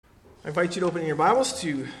I invite you to open your Bibles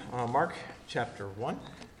to Mark chapter 1,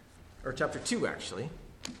 or chapter 2 actually.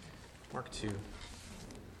 Mark 2.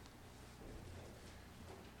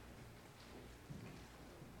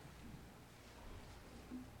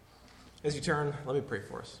 As you turn, let me pray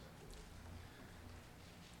for us.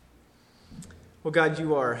 Well, God,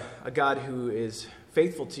 you are a God who is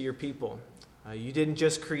faithful to your people. You didn't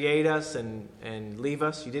just create us and leave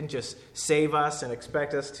us. You didn't just save us and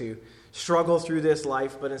expect us to struggle through this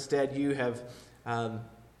life, but instead you have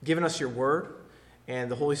given us your word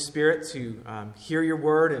and the Holy Spirit to hear your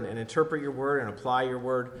word and interpret your word and apply your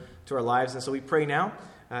word to our lives. And so we pray now,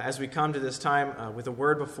 as we come to this time with a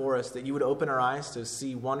word before us, that you would open our eyes to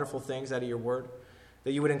see wonderful things out of your word,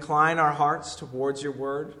 that you would incline our hearts towards your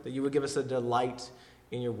word, that you would give us a delight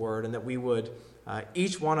in your word, and that we would,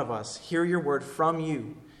 each one of us, hear your word from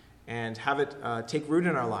you and have it take root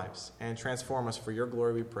in our lives and transform us for your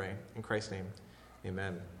glory, we pray. In Christ's name,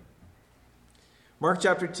 amen. Mark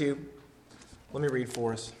chapter 2, let me read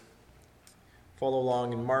for us. Follow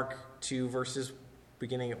along in Mark 2, verses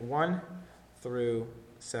beginning at 1 through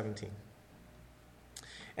 17.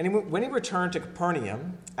 And when he returned to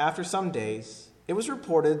Capernaum, after some days, it was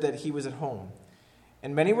reported that he was at home.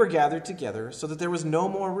 And many were gathered together, so that there was no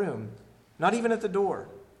more room, not even at the door.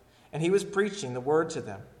 And he was preaching the word to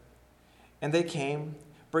them. And they came,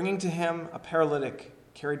 bringing to him a paralytic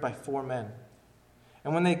carried by 4 men.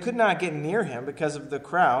 And when they could not get near him because of the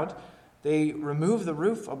crowd, they removed the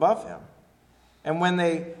roof above him. And when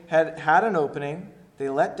they had had an opening, they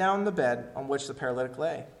let down the bed on which the paralytic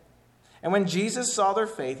lay. And when Jesus saw their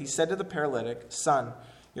faith, he said to the paralytic, "Son,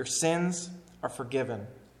 your sins are forgiven."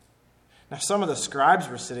 Now some of the scribes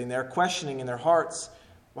were sitting there, questioning in their hearts,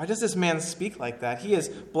 "Why does this man speak like that? He is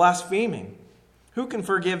blaspheming. Who can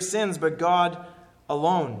forgive sins but God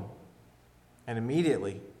alone?" And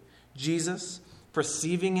immediately, Jesus,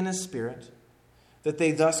 perceiving in his spirit that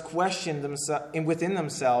they thus questioned within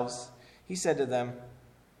themselves, he said to them,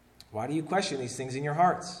 "Why do you question these things in your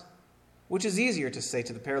hearts? Which is easier to say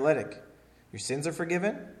to the paralytic, 'Your sins are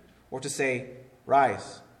forgiven,' or to say,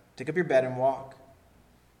 'Rise, take up your bed and walk'?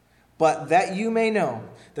 But that you may know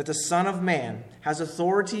that the Son of Man has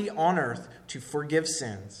authority on earth to forgive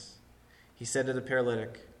sins." He said to the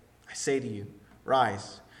paralytic, "I say to you,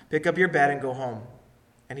 rise, pick up your bed and go home."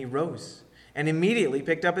 And he rose and immediately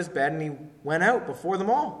picked up his bed and he went out before them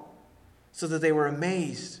all, so that they were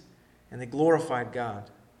amazed and they glorified God,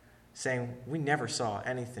 saying, "We never saw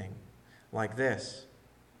anything like this."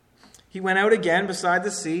 He went out again beside the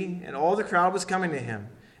sea, and all the crowd was coming to him,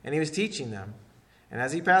 and he was teaching them. And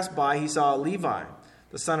as he passed by, he saw Levi,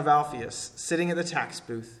 the son of Alphaeus, sitting at the tax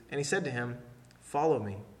booth, and he said to him, "Follow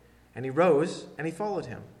me." And he rose, and he followed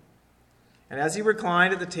him. And as he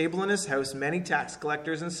reclined at the table in his house, many tax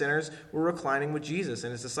collectors and sinners were reclining with Jesus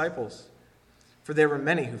and his disciples, for there were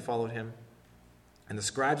many who followed him. And the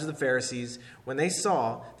scribes of the Pharisees, when they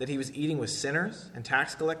saw that he was eating with sinners and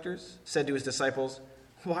tax collectors, said to his disciples,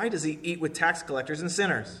 "Why does he eat with tax collectors and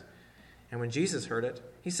sinners?" And when Jesus heard it,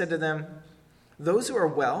 he said to them, "Those who are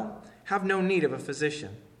well have no need of a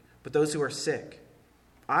physician, but those who are sick.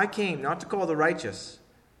 I came not to call the righteous,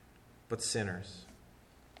 but sinners."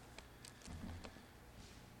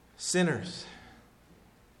 Sinners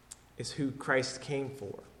is who Christ came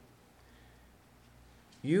for.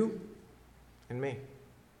 You and me.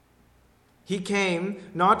 He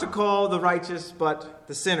came not to call the righteous, but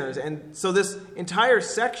the sinners. And so this entire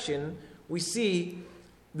section, we see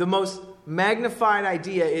the most magnified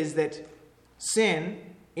idea is that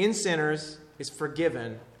sin in sinners is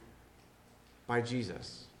forgiven by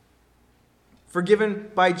Jesus. Forgiven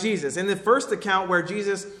by Jesus. In the first account where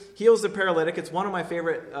Jesus heals the paralytic, it's one of my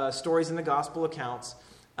favorite stories in the gospel accounts,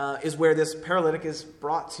 is where this paralytic is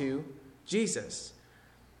brought to Jesus.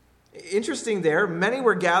 Interesting there, many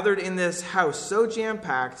were gathered in this house, so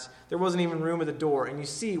jam-packed, there wasn't even room at the door. And you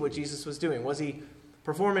see what Jesus was doing. Was he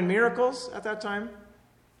performing miracles at that time?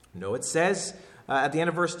 No, it says at the end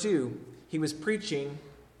of verse 2, he was preaching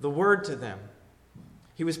the word to them.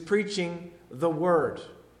 He was preaching the word.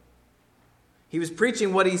 He was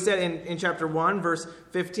preaching what he said in chapter 1, verse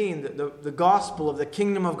 15, the gospel of the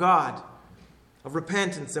kingdom of God, of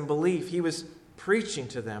repentance and belief. He was preaching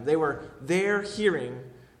to them. They were there hearing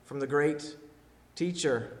from the great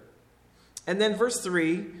teacher. And then verse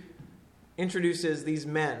 3 introduces these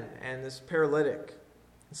men and this paralytic.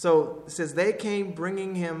 So it says, they came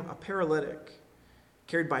bringing him a paralytic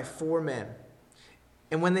carried by 4 men.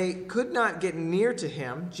 And when they could not get near to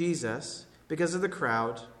him, Jesus, because of the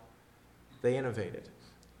crowd, they innovated.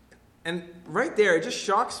 And right there, it just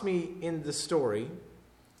shocks me in the story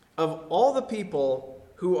of all the people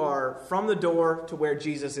who are from the door to where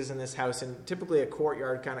Jesus is in this house, in typically a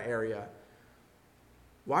courtyard kind of area.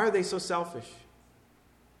 Why are they so selfish?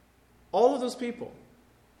 All of those people.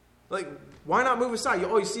 Like, why not move aside?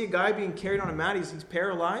 You see a guy being carried on a mat, he's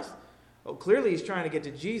paralyzed. Oh, clearly he's trying to get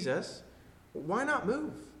to Jesus. Why not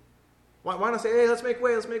move? Why not say, hey, let's make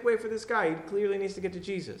way for this guy. He clearly needs to get to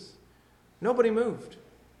Jesus. Nobody moved.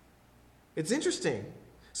 It's interesting.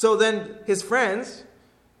 So then his friends,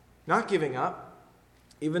 not giving up,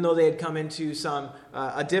 even though they had come into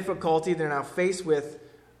a difficulty, they're now faced with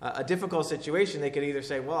a difficult situation. They could either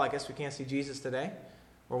say, well, I guess we can't see Jesus today,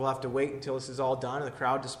 or we'll have to wait until this is all done and the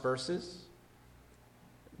crowd disperses.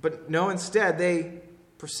 But no, instead, they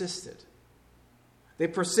persisted. They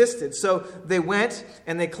persisted. So they went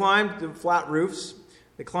and they climbed the flat roofs.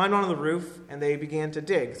 They climbed onto the roof and they began to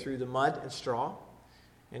dig through the mud and straw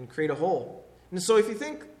and create a hole. And so if you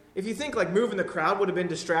think like moving the crowd would have been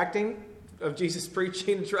distracting of Jesus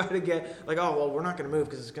preaching and try to get like, oh, well, we're not going to move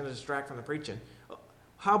because it's going to distract from the preaching.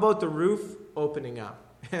 How about the roof opening up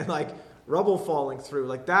and like rubble falling through?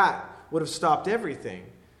 Like that would have stopped everything.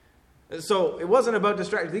 So it wasn't about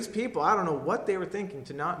distracting. These people, I don't know what they were thinking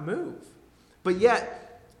to not move. But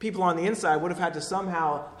yet, people on the inside would have had to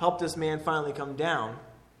somehow help this man finally come down.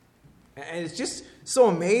 And it's just so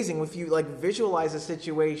amazing if you like visualize a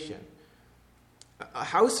situation. A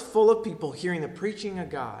house full of people hearing the preaching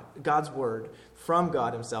of God's word from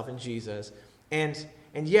God himself in Jesus. And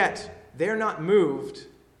yet, they're not moved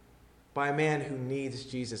by a man who needs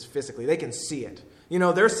Jesus physically. They can see it.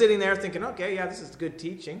 They're sitting there thinking, okay, yeah, this is good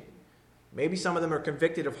teaching. Maybe some of them are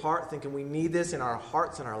convicted of heart, thinking we need this in our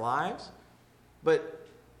hearts and our lives. But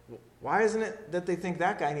why isn't it that they think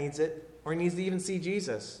that guy needs it or needs to even see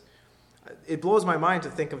Jesus? It blows my mind to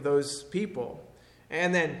think of those people.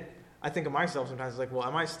 And then I think of myself sometimes like, well,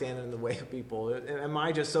 am I standing in the way of people? Am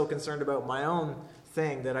I just so concerned about my own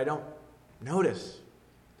thing that I don't notice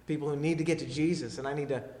the people who need to get to Jesus and I need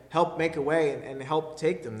to help make a way and help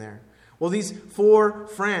take them there? Well, these 4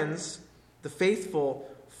 friends, the faithful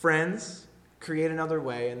friends, create another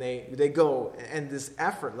way, and they go, and this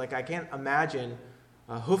effort, like I can't imagine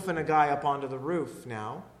hoofing a guy up onto the roof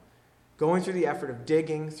now, going through the effort of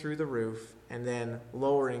digging through the roof and then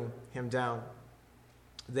lowering him down.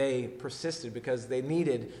 They persisted because they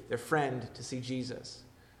needed their friend to see Jesus.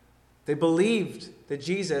 They believed that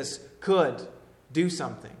Jesus could do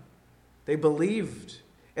something. They believed,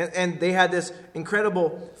 and they had this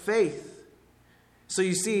incredible faith. So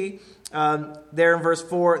you see there in verse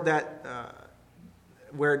 4 that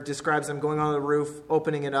where it describes them going on the roof,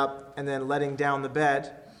 opening it up, and then letting down the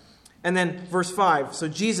bed. And then verse 5, so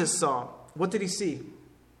Jesus saw. What did he see?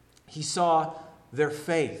 He saw their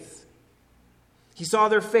faith. He saw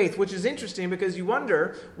their faith, which is interesting because you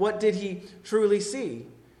wonder, what did he truly see?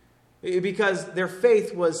 Because their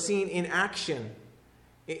faith was seen in action.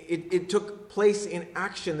 It took place in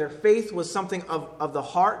action. Their faith was something of the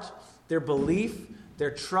heart, their belief,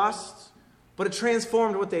 their trust, but it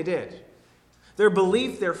transformed what they did. Their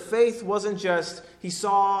belief, their faith wasn't just, he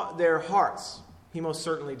saw their hearts. He most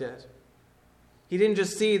certainly did. He didn't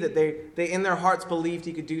just see that they in their hearts believed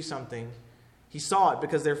he could do something. He saw it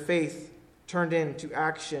because their faith turned into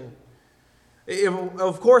action. It,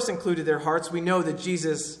 of course, included their hearts. We know that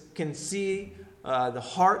Jesus can see the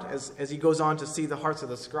heart as he goes on to see the hearts of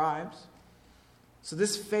the scribes. So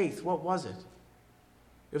this faith, what was it?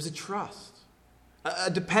 It was a trust, a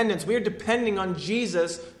dependence. We are depending on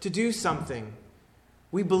Jesus to do something.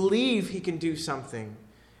 We believe he can do something.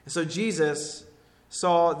 And so Jesus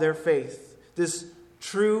saw their faith. This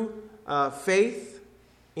true faith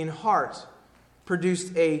in heart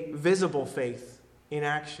produced a visible faith in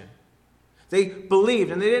action. They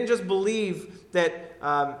believed, and they didn't just believe that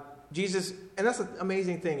Jesus, and that's the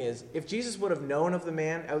amazing thing is, if Jesus would have known of the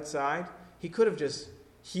man outside, he could have just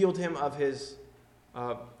healed him of his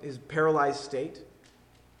paralyzed state.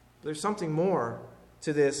 But there's something more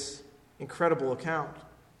to this incredible account.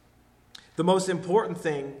 The most important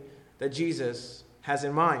thing that Jesus has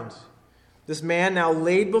in mind. This man now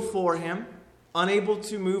laid before him, unable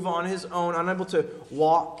to move on his own, unable to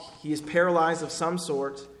walk. He is paralyzed of some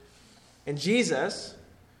sort. And Jesus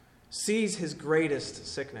sees his greatest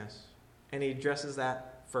sickness, and he addresses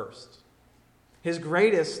that first. His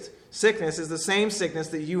greatest sickness is the same sickness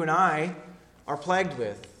that you and I are plagued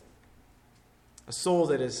with. A soul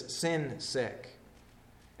that is sin sick.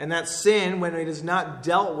 And that sin, when it is not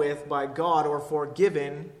dealt with by God or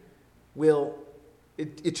forgiven, will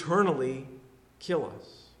eternally kill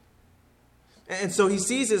us. And so he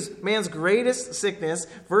sees his man's greatest sickness,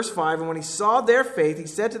 verse 5, and when he saw their faith, he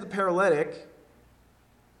said to the paralytic,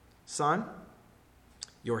 "Son,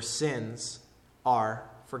 your sins are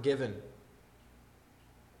forgiven.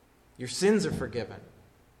 Your sins are forgiven.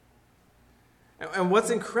 And what's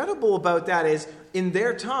incredible about that is, in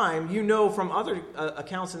their time, you know from other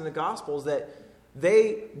accounts in the Gospels that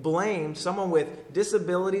they blamed someone with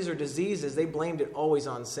disabilities or diseases, they blamed it always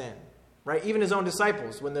on sin. Right? Even his own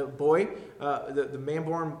disciples, when the boy, the man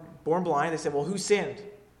born blind, they said, well, who sinned?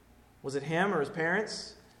 Was it him or his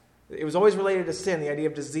parents? It was always related to sin. The idea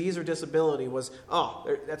of disease or disability was,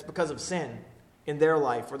 that's because of sin in their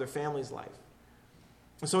life or their family's life.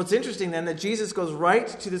 And so it's interesting then that Jesus goes right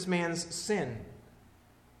to this man's sin.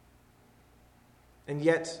 And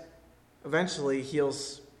yet, eventually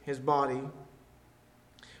heals his body.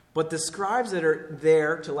 But the scribes that are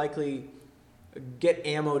there to likely get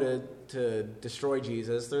ammo to destroy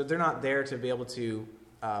Jesus, they're not there to be able to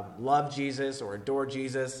love Jesus or adore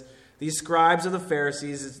Jesus. These scribes of the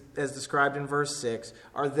Pharisees, as described in verse 6,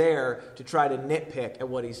 are there to try to nitpick at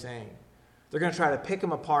what he's saying. They're going to try to pick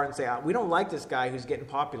him apart and say, we don't like this guy who's getting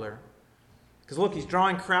popular. Because look, he's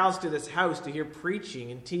drawing crowds to this house to hear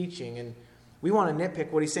preaching and teaching, and we want to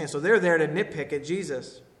nitpick what he's saying. So they're there to nitpick at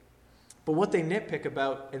Jesus. But what they nitpick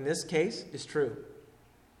about in this case is true.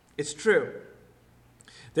 It's true.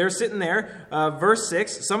 They're sitting there, verse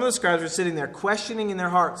 6, some of the scribes are sitting there questioning in their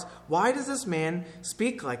hearts, why does this man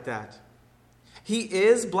speak like that? He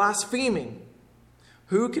is blaspheming.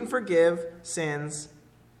 Who can forgive sins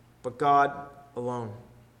but God alone?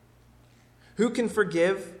 Who can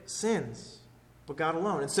forgive sins but God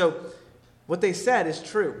alone? And so what they said is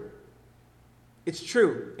true. It's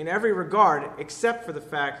true in every regard except for the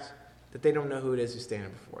fact that they don't know who it is who's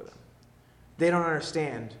standing before them. They don't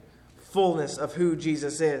understand fullness of who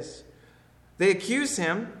Jesus is. They accuse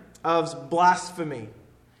him of blasphemy.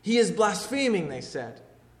 He is blaspheming, they said.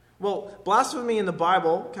 Well, blasphemy in the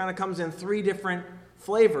Bible kind of comes in three different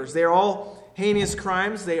flavors. They're all heinous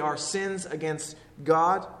crimes. They are sins against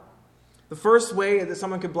God. The first way that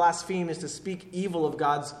someone could blaspheme is to speak evil of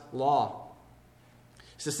God's law.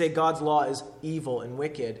 It's to say God's law is evil and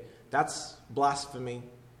wicked. That's blasphemy.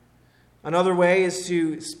 Another way is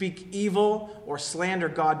to speak evil or slander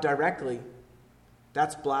God directly.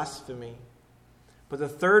 That's blasphemy. But the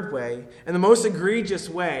third way, and the most egregious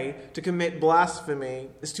way to commit blasphemy,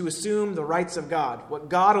 is to assume the rights of God. What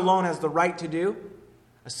God alone has the right to do,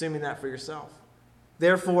 assuming that for yourself.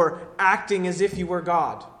 Therefore, acting as if you were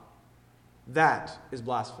God. That is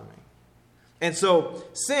blasphemy. And so,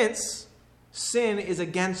 since sin is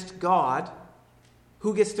against God,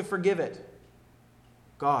 who gets to forgive it?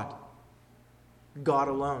 God. God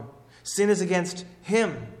alone. Sin is against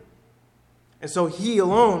him. And so he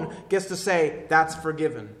alone gets to say, that's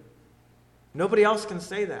forgiven. Nobody else can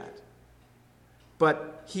say that.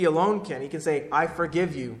 But he alone can. He can say, I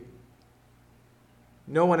forgive you.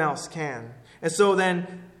 No one else can. And so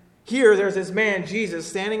then, here there's this man, Jesus,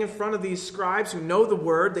 standing in front of these scribes who know the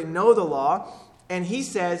word, they know the law, and he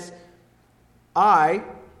says, I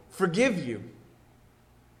forgive you.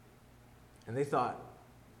 And they thought,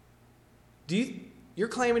 you're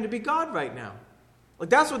claiming to be God right now. Like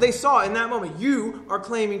that's what they saw in that moment. You are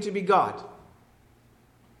claiming to be God.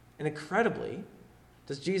 And incredibly,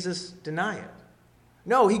 does Jesus deny it?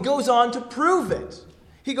 No, he goes on to prove it.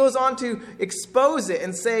 He goes on to expose it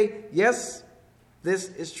and say, yes, this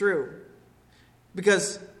is true.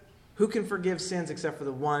 Because who can forgive sins except for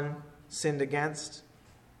the one sinned against?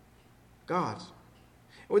 God.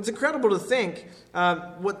 It's incredible to think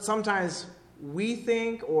what sometimes we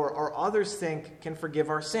think or others think can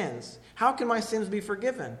forgive our sins. How can my sins be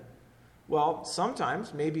forgiven? Well,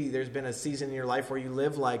 sometimes maybe there's been a season in your life where you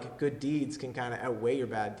live like good deeds can kind of outweigh your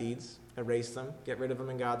bad deeds, erase them, get rid of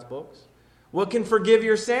them in God's books. What can forgive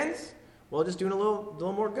your sins? Well, just doing a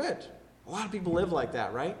little more good. A lot of people live like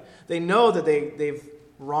that, right? They know that they've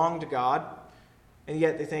wronged God, and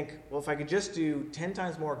yet they think, well, if I could just do 10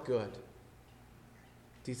 times more good,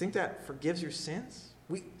 do you think that forgives your sins?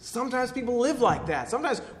 Sometimes people live like that.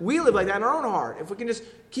 Sometimes we live like that in our own heart. If we can just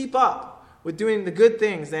keep up with doing the good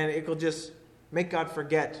things, then it will just make God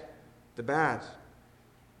forget the bad.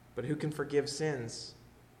 But who can forgive sins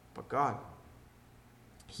but God?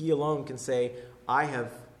 He alone can say, I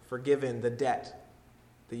have forgiven the debt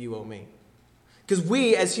that you owe me. Because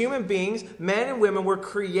we, as human beings, men and women, were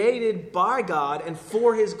created by God and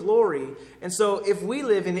for his glory. And so if we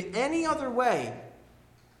live in any other way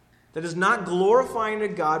that is not glorifying to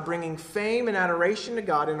God, bringing fame and adoration to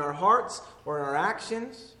God in our hearts or in our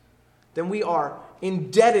actions, then we are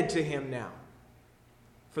indebted to him now.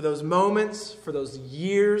 For those moments, for those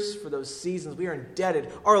years, for those seasons, we are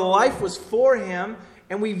indebted. Our life was for him,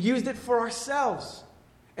 and we've used it for ourselves.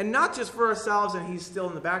 And not just for ourselves, and he's still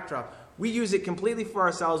in the backdrop. We use it completely for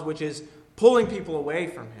ourselves, which is pulling people away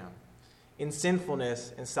from him. In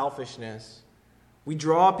sinfulness and selfishness, we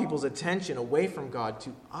draw people's attention away from God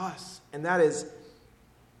to us, and that is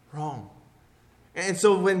wrong. And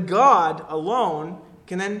so when God alone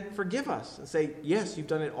can then forgive us and say, yes, you've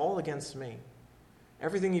done it all against me.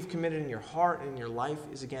 Everything you've committed in your heart and in your life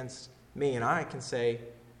is against me, and I can say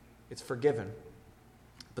it's forgiven.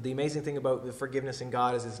 But the amazing thing about the forgiveness in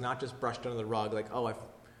God is it's not just brushed under the rug, like, oh, I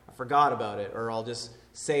forgot about it, or I'll just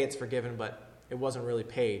say it's forgiven, but it wasn't really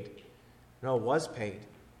paid. No, it was paid.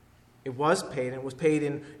 It was paid, and it was paid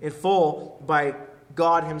in full by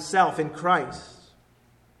God himself in Christ.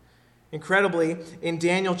 Incredibly, in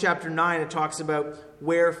Daniel chapter 9, it talks about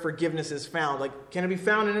where forgiveness is found. Like, can it be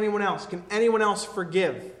found in anyone else? Can anyone else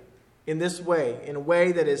forgive in this way, in a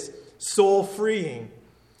way that is soul-freeing?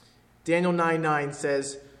 Daniel 9:9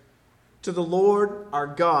 says, "To the Lord our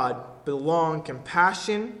God belong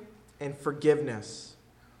compassion and forgiveness,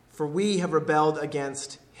 for we have rebelled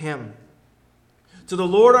against him." To the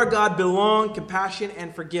Lord our God belong compassion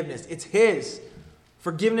and forgiveness. It's his.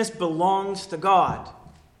 Forgiveness belongs to God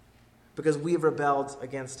because we have rebelled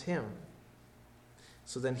against him.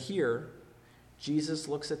 So then here, Jesus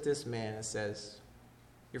looks at this man and says,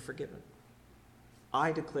 "You're forgiven.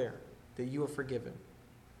 I declare that you are forgiven."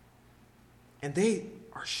 And they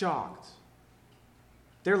are shocked.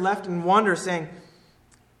 They're left in wonder, saying,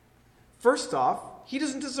 first off, he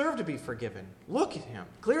doesn't deserve to be forgiven. Look at him.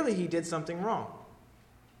 Clearly he did something wrong.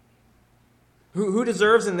 Who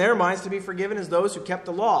deserves in their minds to be forgiven is those who kept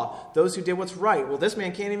the law, those who did what's right. Well, this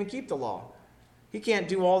man can't even keep the law. He can't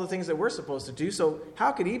do all the things that we're supposed to do, so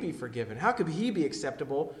how could he be forgiven? How could he be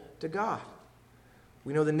acceptable to God?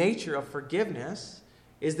 We know the nature of forgiveness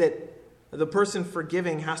is that the person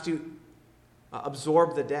forgiving has to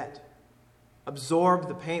absorb the debt, absorb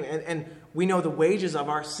the payment. And we know the wages of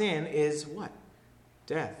our sin is what?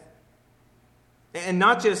 Death. And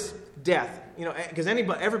not just death, because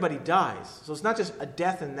everybody dies. So it's not just a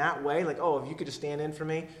death in that way, like, oh, if you could just stand in for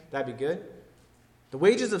me, that'd be good. The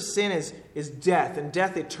wages of sin is death, and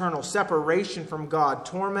death eternal, separation from God,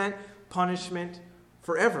 torment, punishment,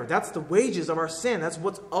 forever. That's the wages of our sin. That's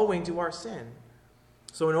what's owing to our sin.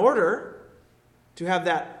 So in order to have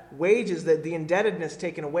that wages, that the indebtedness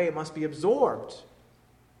taken away, it must be absorbed.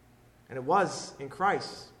 And it was in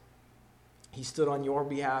Christ. He stood on your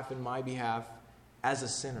behalf and my behalf as a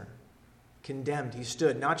sinner, condemned. He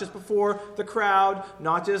stood not just before the crowd,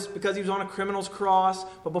 not just because he was on a criminal's cross,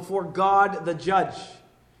 but before God the judge.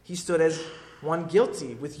 He stood as one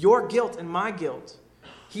guilty with your guilt and my guilt.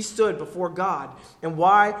 He stood before God. And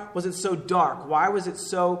why was it so dark? Why was it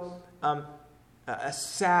so a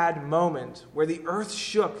sad moment where the earth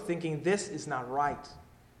shook, thinking this is not right?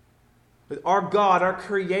 With our God, our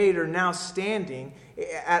Creator, now standing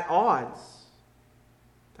at odds.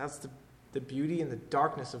 That's the beauty and the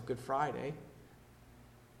darkness of Good Friday,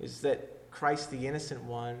 is that Christ, the innocent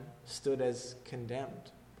one, stood as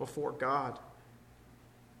condemned before God,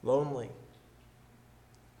 lonely,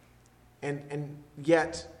 and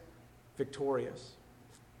yet victorious.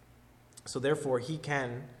 So therefore, he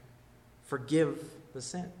can forgive the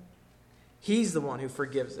sin. He's the one who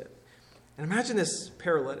forgives it. And imagine this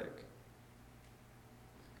paralytic.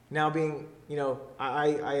 Now being,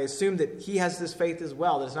 I assume that he has this faith as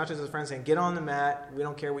well. That it's not just his friend saying, get on the mat, we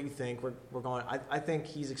don't care what you think, we're going. I think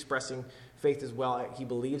he's expressing faith as well. He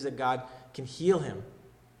believes that God can heal him.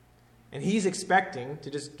 And he's expecting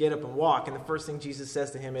to just get up and walk. And the first thing Jesus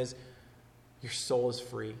says to him is, your soul is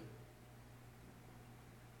free.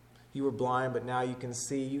 You were blind, but now you can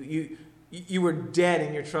see. You were dead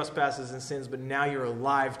in your trespasses and sins, but now you're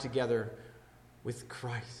alive together with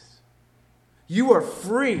Christ. You are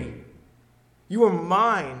free. You are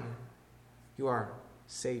mine. You are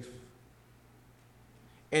safe.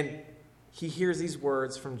 And he hears these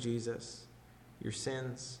words from Jesus. Your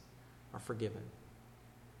sins are forgiven.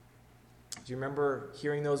 Do you remember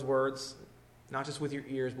hearing those words, not just with your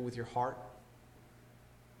ears, but with your heart?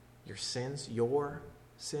 Your sins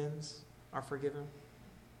are forgiven.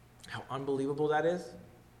 How unbelievable that is.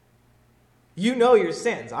 You know your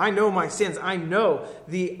sins. I know my sins. I know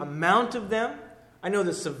the amount of them. I know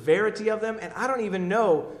the severity of them. And I don't even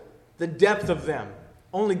know the depth of them.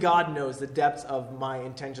 Only God knows the depths of my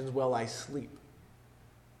intentions while I sleep,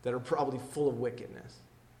 that are probably full of wickedness.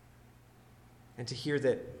 And to hear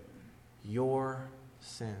that your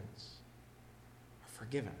sins are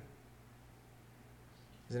forgiven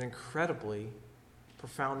is an incredibly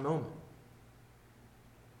profound moment.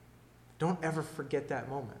 Don't ever forget that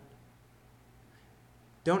moment.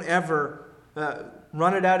 Don't ever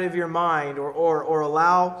run it out of your mind or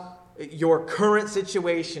allow your current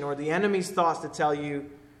situation or the enemy's thoughts to tell you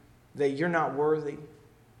that you're not worthy,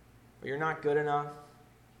 or you're not good enough,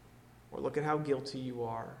 or look at how guilty you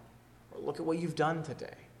are, or look at what you've done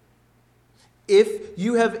today. If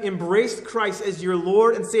you have embraced Christ as your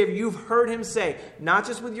Lord and Savior, you've heard him say, not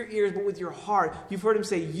just with your ears, but with your heart, you've heard him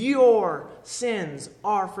say, your sins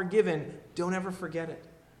are forgiven. Don't ever forget it.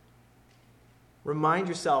 Remind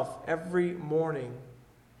yourself every morning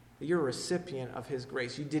that you're a recipient of his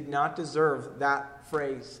grace. You did not deserve that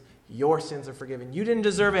phrase, your sins are forgiven. You didn't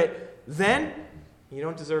deserve it then, you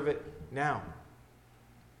don't deserve it now.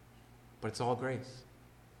 But it's all grace.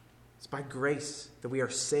 It's by grace that we are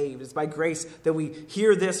saved. It's by grace that we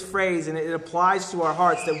hear this phrase and it applies to our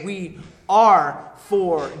hearts, that we are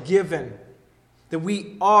forgiven, that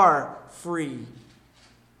we are free.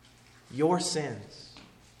 Your sins,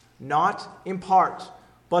 not in part,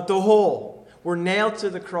 but the whole, were nailed to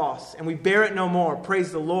the cross, and we bear it no more.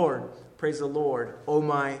 Praise the Lord, O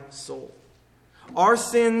my soul. Our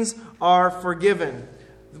sins are forgiven.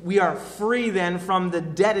 We are free then from the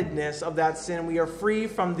debtedness of that sin. We are free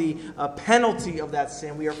from the penalty of that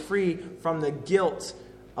sin. We are free from the guilt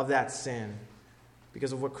of that sin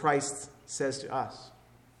because of what Christ says to us.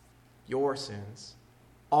 Your sins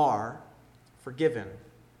are forgiven.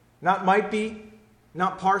 Not might be,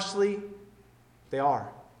 not partially. They are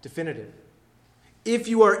definitive. If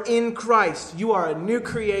you are in Christ, you are a new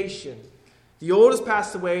creation. The old has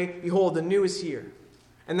passed away. Behold, the new is here.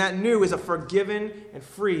 And that new is a forgiven and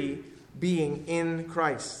free being in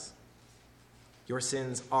Christ. Your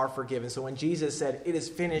sins are forgiven. So when Jesus said, it is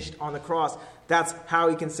finished on the cross, that's how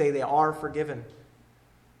he can say they are forgiven.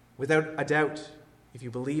 Without a doubt, if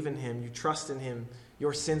you believe in him, you trust in him,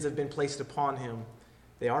 your sins have been placed upon him,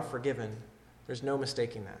 they are forgiven. There's no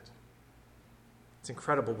mistaking that. It's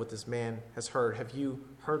incredible what this man has heard. Have you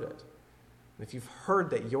heard it? And if you've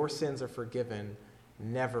heard that your sins are forgiven,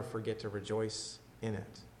 never forget to rejoice in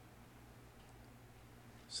it.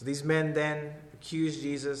 So these men then accuse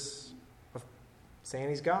Jesus of saying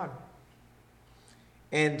he's God.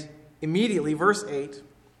 And immediately, verse 8,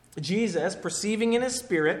 Jesus, perceiving in his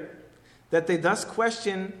spirit that they thus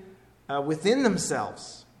question within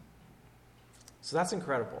themselves. So that's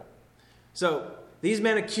incredible. So these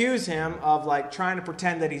men accuse him of trying to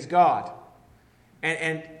pretend that he's God.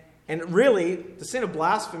 And really, the sin of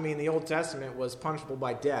blasphemy in the Old Testament was punishable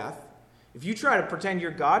by death. If you try to pretend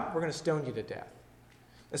you're God, we're going to stone you to death.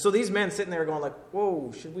 And so these men sitting there going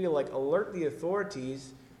whoa, should we alert the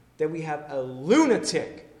authorities that we have a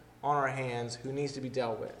lunatic on our hands who needs to be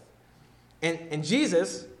dealt with? And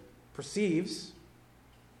Jesus perceives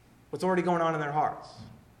what's already going on in their hearts.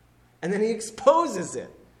 And then he exposes it.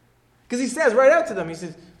 Because he says right out to them, he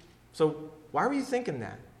says, so why were you thinking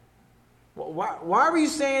that? Why were you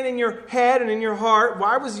saying in your head and in your heart,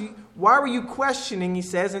 why were you questioning, he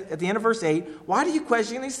says at the end of verse 8, why do you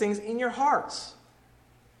question these things in your hearts?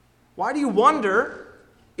 Why do you wonder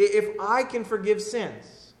if I can forgive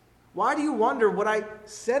sins? Why do you wonder what I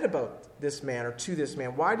said about this man or to this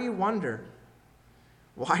man? Why do you wonder?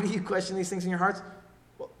 Why do you question these things in your hearts?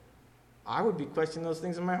 Well, I would be questioning those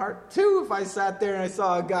things in my heart too if I sat there and I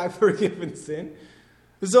saw a guy forgiving sin.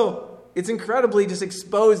 So it's incredibly just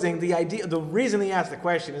exposing the idea. The reason he asked the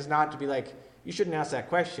question is not to be you shouldn't ask that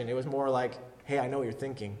question. It was more hey, I know what you're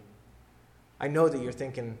thinking. I know that you're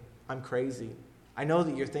thinking I'm crazy. I know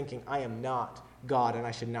that you're thinking I am not God and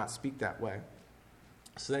I should not speak that way.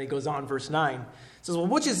 So then he goes on, verse 9. It says, well,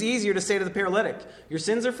 which is easier to say to the paralytic, your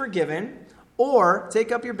sins are forgiven, or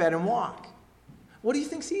take up your bed and walk? What do you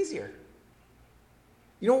think's easier?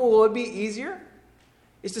 You know what would be easier?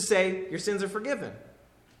 Is to say your sins are forgiven.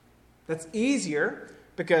 That's easier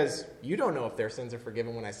because you don't know if their sins are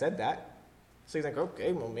forgiven when I said that. So you think,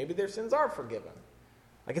 okay, well, maybe their sins are forgiven.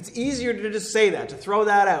 It's easier to just say that, to throw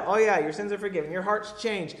that out. Oh yeah, your sins are forgiven. Your heart's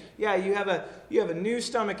changed. Yeah, you have a new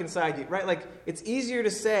stomach inside you, right? It's easier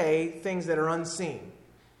to say things that are unseen.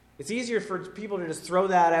 It's easier for people to just throw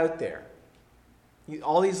that out there.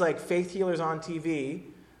 All these faith healers on TV,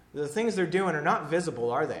 the things they're doing are not visible,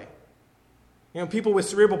 are they? People with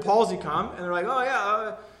cerebral palsy come and they're like,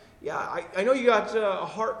 oh yeah, I know you got a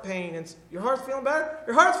heart pain and your heart's feeling better?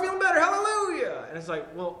 Your heart's feeling better, hallelujah! And it's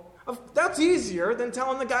well, that's easier than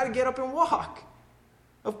telling the guy to get up and walk.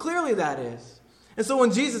 Clearly that is. And so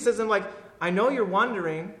when Jesus says to him, I know you're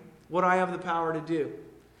wondering what I have the power to do.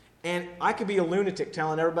 And I could be a lunatic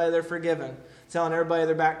telling everybody they're forgiven, telling everybody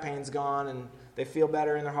their back pain's gone and they feel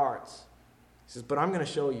better in their hearts. He says, but I'm going to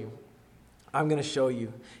show you. I'm going to show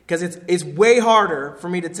you. Because it's way harder for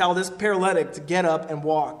me to tell this paralytic to get up and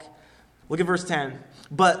walk. Look at verse 10.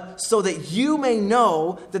 But so that you may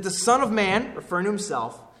know that the Son of Man, referring to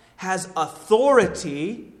himself, has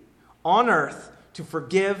authority on earth to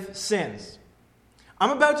forgive sins. I'm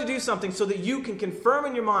about to do something so that you can confirm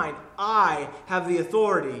in your mind, I have the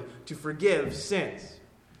authority to forgive sins.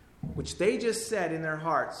 Which they just said in their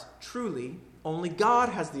hearts, truly, only God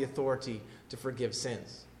has the authority to forgive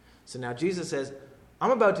sins. So now Jesus says,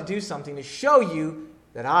 I'm about to do something to show you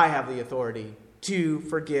that I have the authority to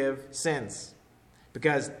forgive sins.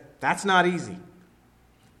 Because that's not easy.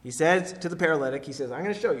 He says to the paralytic, he says, I'm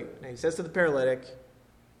going to show you. And he says to the paralytic,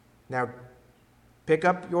 now pick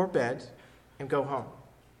up your bed and go home.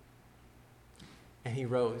 And he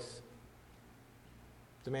rose.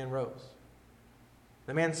 The man rose.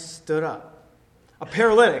 The man stood up. A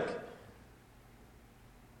paralytic.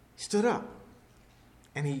 He stood up.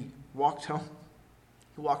 And he walked home.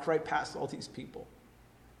 He walked right past all these people.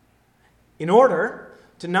 In order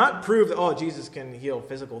to not prove that, Jesus can heal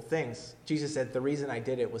physical things, Jesus said, the reason I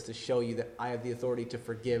did it was to show you that I have the authority to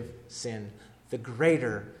forgive sin, the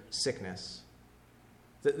greater sickness.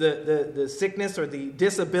 The sickness or the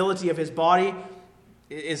disability of his body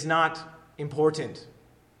is not important.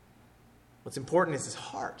 What's important is his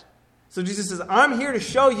heart. So Jesus says, I'm here to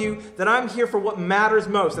show you that I'm here for what matters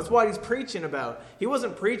most. That's what he's preaching about. He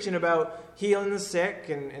wasn't preaching about healing the sick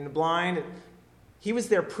and the blind. He was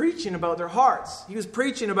there preaching about their hearts. He was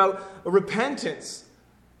preaching about a repentance,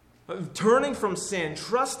 of turning from sin,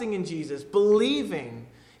 trusting in Jesus, believing.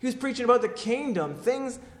 He was preaching about the kingdom,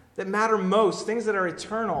 things that matter most, things that are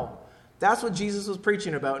eternal. That's what Jesus was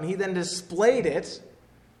preaching about. And he then displayed it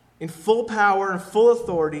in full power and full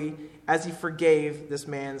authority as he forgave this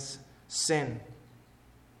man's sin.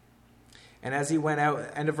 And as he went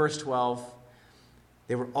out, end of verse 12,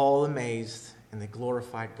 they were all amazed and they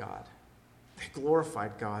glorified God. They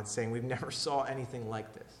glorified God, saying, we've never saw anything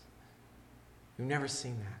like this. We've never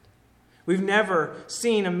seen that. We've never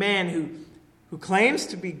seen a man who claims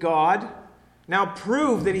to be God now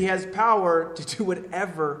prove that he has power to do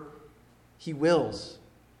whatever he wills.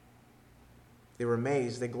 They were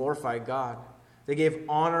amazed. They glorified God. They gave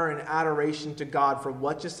honor and adoration to God for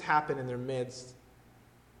what just happened in their midst.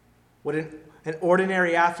 What an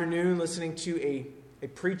ordinary afternoon listening to a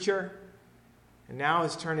preacher, and now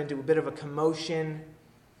has turned into a bit of a commotion.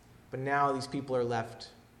 But now these people are left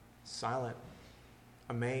silent,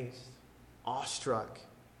 amazed, awestruck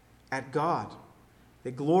at God.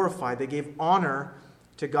 They glorified, they gave honor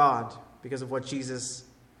to God because of what Jesus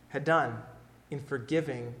had done in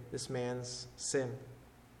forgiving this man's sin.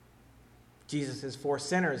 Jesus is for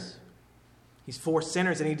sinners. He's for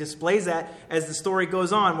sinners, and he displays that as the story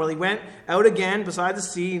goes on. Well, he went out again beside the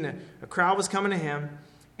sea, and a crowd was coming to him,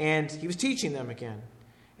 and he was teaching them again.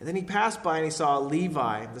 And then he passed by, and he saw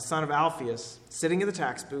Levi, the son of Alphaeus, sitting in the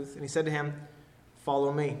tax booth, and he said to him,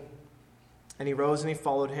 follow me. And he rose and he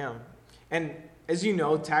followed him. And as you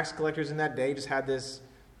know, tax collectors in that day just had this,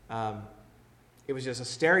 it was just a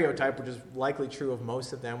stereotype, which is likely true of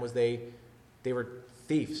most of them, was they were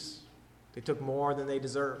thieves. They took more than they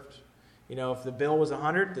deserved. You know, if the bill was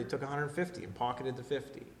 100, they took 150 and pocketed the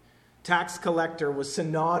 50. Tax collector was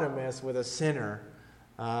synonymous with a sinner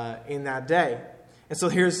in that day. And so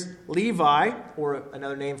here's Levi, or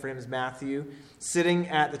another name for him is Matthew, sitting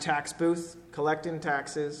at the tax booth, collecting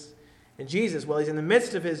taxes. And Jesus, well, he's in the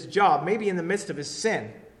midst of his job, maybe in the midst of his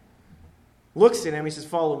sin, looks at him, he says,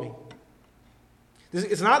 follow me.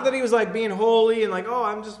 It's not that he was like being holy and like,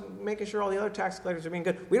 I'm just making sure all the other tax collectors are being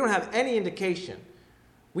good. We don't have any indication.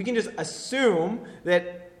 We can just assume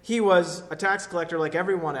that he was a tax collector like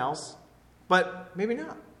everyone else, but maybe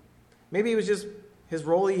not. Maybe it was just his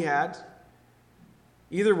role he had.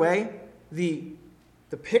 Either way, the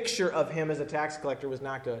picture of him as a tax collector was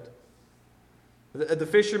not good. The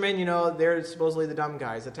fishermen, they're supposedly the dumb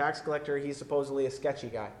guys. The tax collector, he's supposedly a sketchy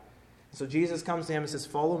guy. So Jesus comes to him and says,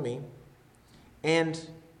 follow me. And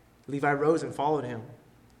Levi rose and followed him.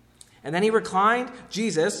 And then he reclined,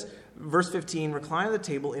 Jesus, verse 15, reclined at the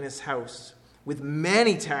table in his house with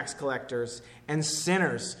many tax collectors and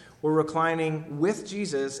sinners were reclining with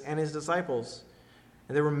Jesus and his disciples.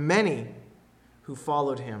 And there were many who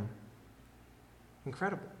followed him.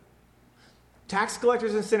 Incredible. Tax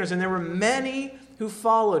collectors and sinners, and there were many who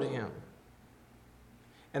followed him.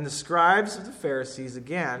 And the scribes of the Pharisees,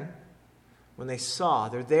 again, when they saw,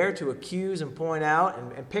 they're there to accuse and point out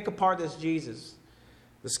and pick apart this Jesus.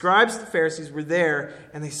 The scribes of the Pharisees were there,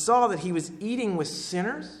 and they saw that he was eating with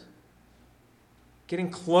sinners, getting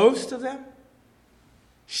close to them,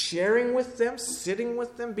 sharing with them, sitting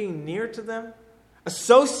with them, being near to them,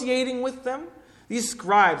 associating with them. These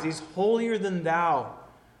scribes, these holier than thou,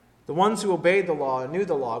 the ones who obeyed the law and knew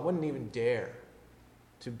the law, wouldn't even dare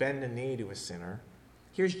to bend a knee to a sinner.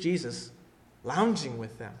 Here's Jesus lounging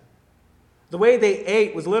with them, The way they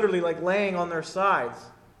ate was literally like laying on their sides,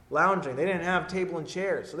 lounging. They didn't have table and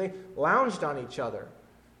chairs, so they lounged on each other.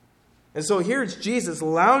 And so here it's Jesus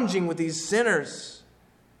lounging with these sinners.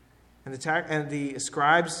 And the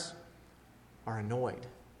scribes are annoyed.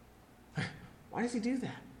 Why does he do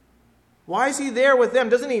that? Why is he there with them?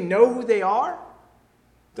 Doesn't he know who they are?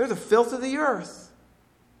 They're the filth of the earth.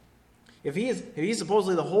 If he's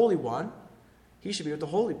supposedly the Holy One, he should be with the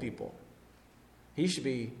holy people. He should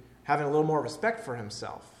be having a little more respect for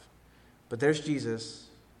himself. But there's Jesus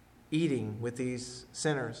eating with these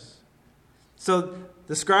sinners. So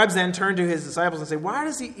the scribes then turn to his disciples and say, why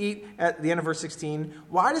does he eat, at the end of verse 16,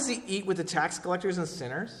 why does he eat with the tax collectors and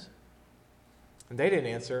sinners? And they didn't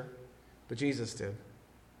answer, but Jesus did.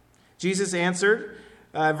 Jesus answered,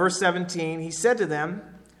 verse 17, he said to them,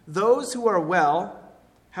 those who are well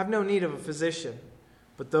have no need of a physician,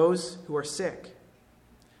 but those who are sick.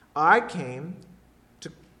 I came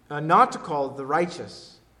to not to call the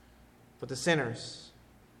righteous, but the sinners.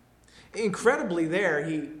 Incredibly there,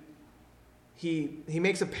 he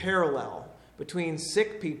makes a parallel between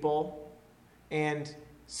sick people and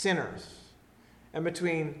sinners, and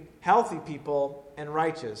between healthy people and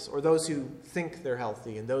righteous, or those who think they're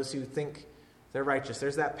healthy and those who think they're righteous.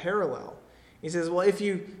 There's that parallel. He says, well, if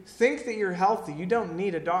you think that you're healthy, you don't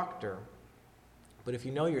need a doctor. But if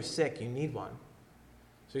you know you're sick, you need one.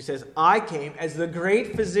 So he says, I came as the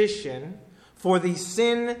great physician for the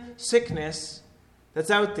sin sickness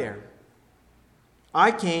that's out there.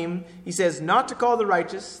 I came, he says, not to call the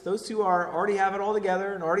righteous, those who already have it all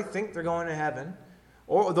together and already think they're going to heaven,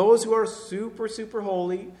 or those who are super, super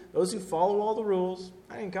holy, those who follow all the rules.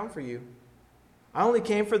 I didn't come for you. I only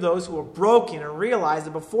came for those who are broken and realize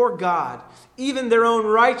that before God, even their own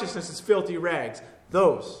righteousness is filthy rags.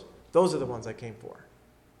 Those are the ones I came for.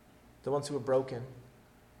 The ones who are broken.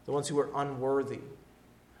 The ones who are unworthy.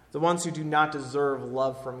 The ones who do not deserve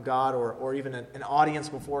love from God or even an audience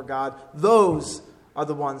before God. Those are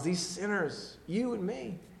the ones, these sinners, you and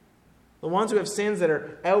me. The ones who have sins that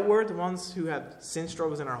are outward, the ones who have sin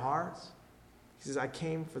struggles in our hearts. He says, I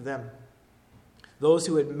came for them. Those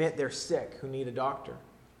who admit they're sick, who need a doctor.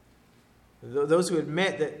 Those who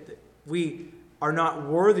admit that we are not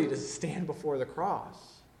worthy to stand before the cross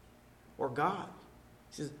or God.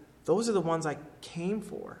 He says, those are the ones I came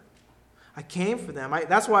for. I came for them.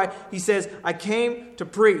 That's why he says, I came to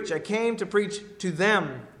preach. I came to preach to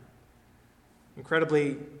them.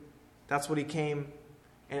 Incredibly, that's what he came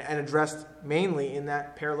and addressed mainly in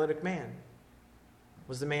that paralytic man.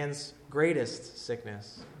 Was the man's greatest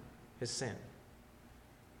sickness, his sin.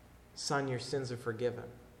 Son, your sins are forgiven.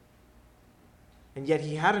 And yet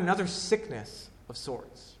he had another sickness of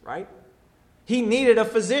sorts, right? He needed a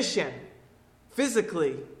physician,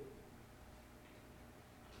 physically.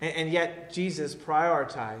 And yet Jesus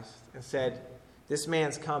prioritized and said, this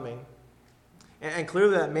man's coming. And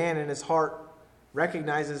clearly that man in his heart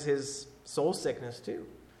recognizes his soul sickness too.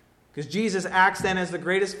 Because Jesus acts then as the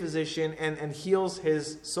greatest physician and heals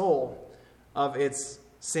his soul of its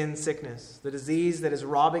sin sickness, the disease that is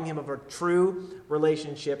robbing him of a true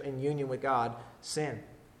relationship and union with God, sin.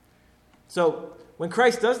 So when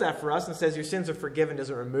Christ does that for us and says your sins are forgiven, does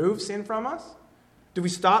it remove sin from us? Do we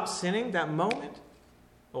stop sinning that moment?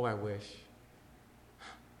 Oh, I wish.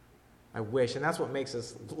 I wish. And that's what makes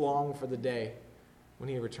us long for the day when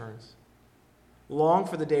he returns. Long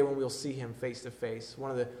for the day when we'll see him face to face.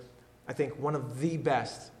 One of the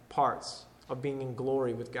best parts of being in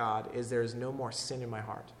glory with God is there is no more sin in my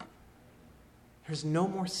heart. There's no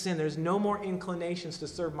more sin. There's no more inclinations to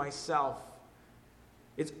serve myself.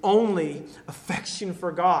 It's only affection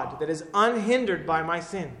for God that is unhindered by my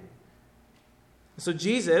sin. So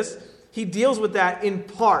Jesus, he deals with that in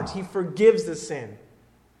part. He forgives the sin.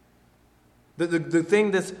 The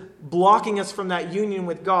thing that's blocking us from that union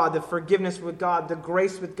with God, the forgiveness with God, the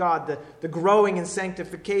grace with God, the growing in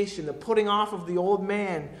sanctification, the putting off of the old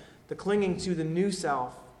man, the clinging to the new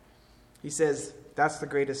self. He says, that's the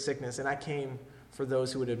greatest sickness, and I came for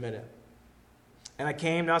those who would admit it. And I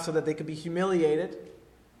came not so that they could be humiliated.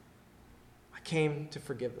 I came to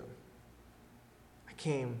forgive them. I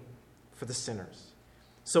came for the sinners.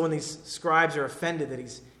 So when these scribes are offended that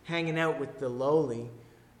he's hanging out with the lowly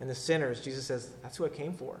and the sinners, Jesus says, that's who I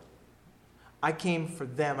came for. I came for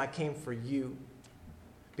them. I came for you.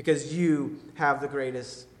 Because you have the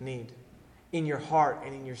greatest need in your heart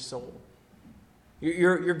and in your soul.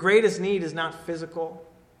 Your greatest need is not physical.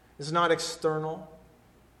 It's not external.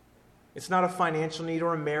 It's not a financial need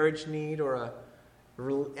or a marriage need or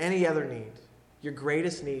any other need. Your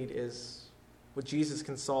greatest need is what Jesus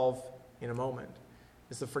can solve in a moment.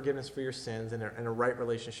 It's the forgiveness for your sins and a right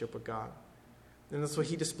relationship with God. And that's what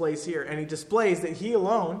he displays here. And he displays that he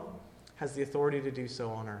alone has the authority to do so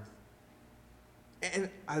on earth. And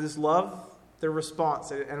I just love their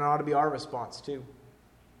response, and it ought to be our response too.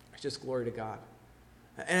 It's just glory to God.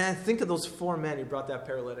 And I think of those 4 men who brought that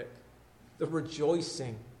paralytic. The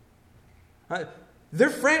rejoicing. Their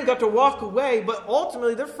friend got to walk away, but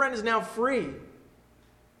ultimately their friend is now free.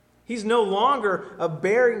 He's no longer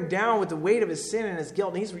bearing down with the weight of his sin and his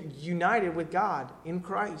guilt, and he's united with God in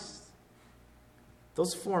Christ.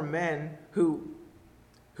 Those 4 men who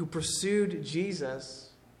pursued Jesus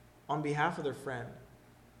on behalf of their friend,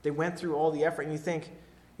 they went through all the effort. And you think,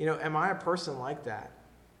 am I a person like that?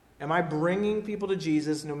 Am I bringing people to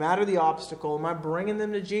Jesus no matter the obstacle? Am I bringing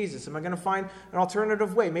them to Jesus? Am I going to find an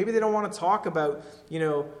alternative way? Maybe they don't want to talk about,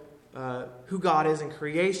 who God is in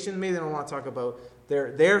creation. Maybe they don't want to talk about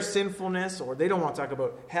their sinfulness, or they don't want to talk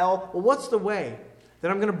about hell. Well, what's the way that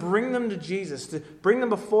I'm going to bring them to Jesus, to bring them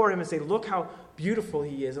before him and say, look how beautiful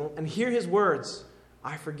he is, and hear his words,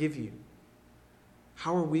 I forgive you.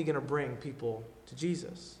 How are we going to bring people to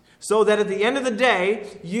Jesus? So that at the end of the day,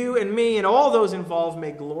 you and me and all those involved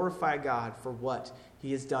may glorify God for what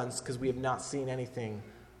he has done, because we have not seen anything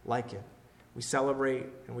like it. We celebrate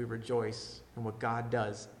and we rejoice in what God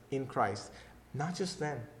does in Christ. Not just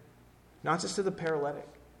then, not just to the paralytic,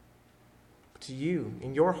 but to you,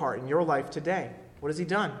 in your heart, in your life today. What has he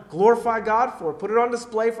done? Glorify God for it. Put it on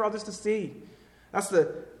display for others to see. That's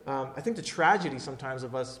I think the tragedy sometimes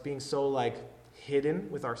of us being so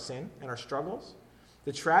hidden with our sin and our struggles.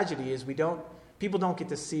 The tragedy is people don't get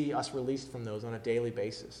to see us released from those on a daily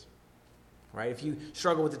basis. Right? If you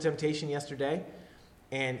struggle with the temptation yesterday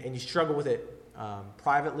and you struggle with it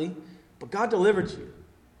privately, but God delivered you.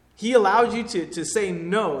 He allowed you to say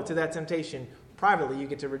no to that temptation privately. You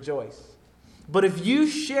get to rejoice. But if you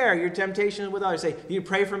share your temptation with others, say, you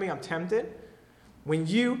pray for me, I'm tempted. When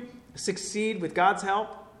you succeed with God's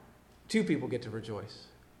help, 2 people get to rejoice.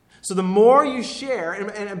 So the more you share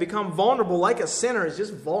and become vulnerable, like a sinner is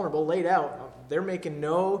just vulnerable, laid out, they're making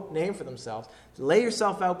no name for themselves. Lay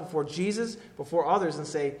yourself out before Jesus, before others, and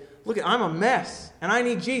say, look, I'm a mess, and I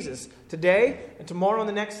need Jesus today and tomorrow and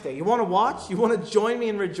the next day. You want to watch? You want to join me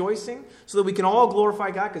in rejoicing so that we can all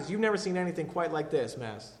glorify God? Because you've never seen anything quite like this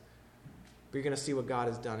mess. But you're going to see what God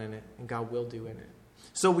has done in it, and God will do in it.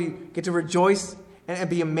 So we get to rejoice and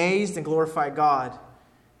be amazed and glorify God,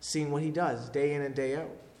 seeing what he does day in and day out.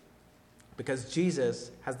 Because Jesus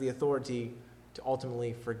has the authority to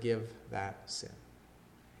ultimately forgive that sin.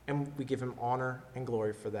 And we give him honor and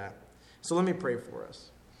glory for that. So let me pray for us.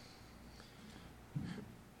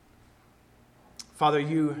 Father,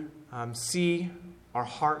 you see our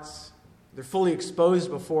hearts. They're fully exposed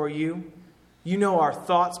before you. You know our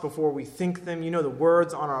thoughts before we think them. You know the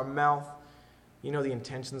words on our mouth. You know the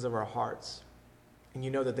intentions of our hearts. And you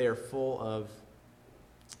know that they are full of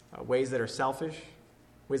ways that are selfish,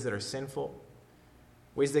 ways that are sinful,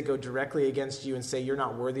 ways that go directly against you and say you're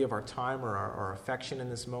not worthy of our time or our affection in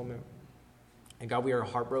this moment. And God, we are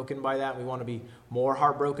heartbroken by that. We want to be more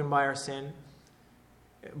heartbroken by our sin.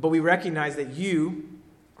 But we recognize that you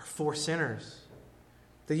are for sinners,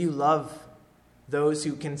 that you love those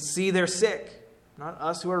who can see they're sick, not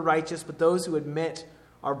us who are righteous, but those who admit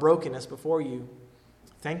our brokenness before you.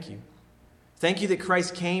 Thank you. Thank you that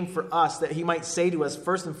Christ came for us, that he might say to us,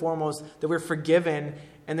 first and foremost, that we're forgiven,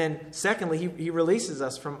 and then secondly, he releases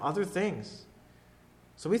us from other things.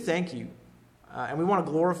 So we thank you, and we want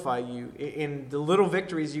to glorify you in the little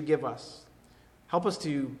victories you give us. Help us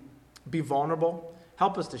to be vulnerable.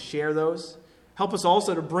 Help us to share those. Help us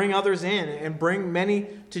also to bring others in and bring many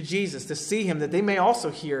to Jesus, to see him, that they may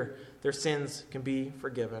also hear their sins can be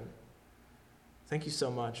forgiven. Thank you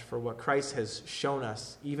so much for what Christ has shown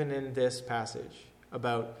us, even in this passage,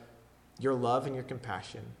 about your love and your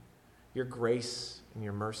compassion, your grace and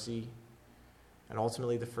your mercy, and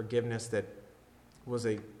ultimately the forgiveness that was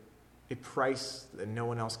a price that no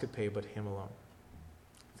one else could pay but him alone.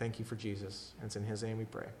 Thank you for Jesus, and it's in his name we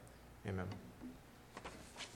pray. Amen.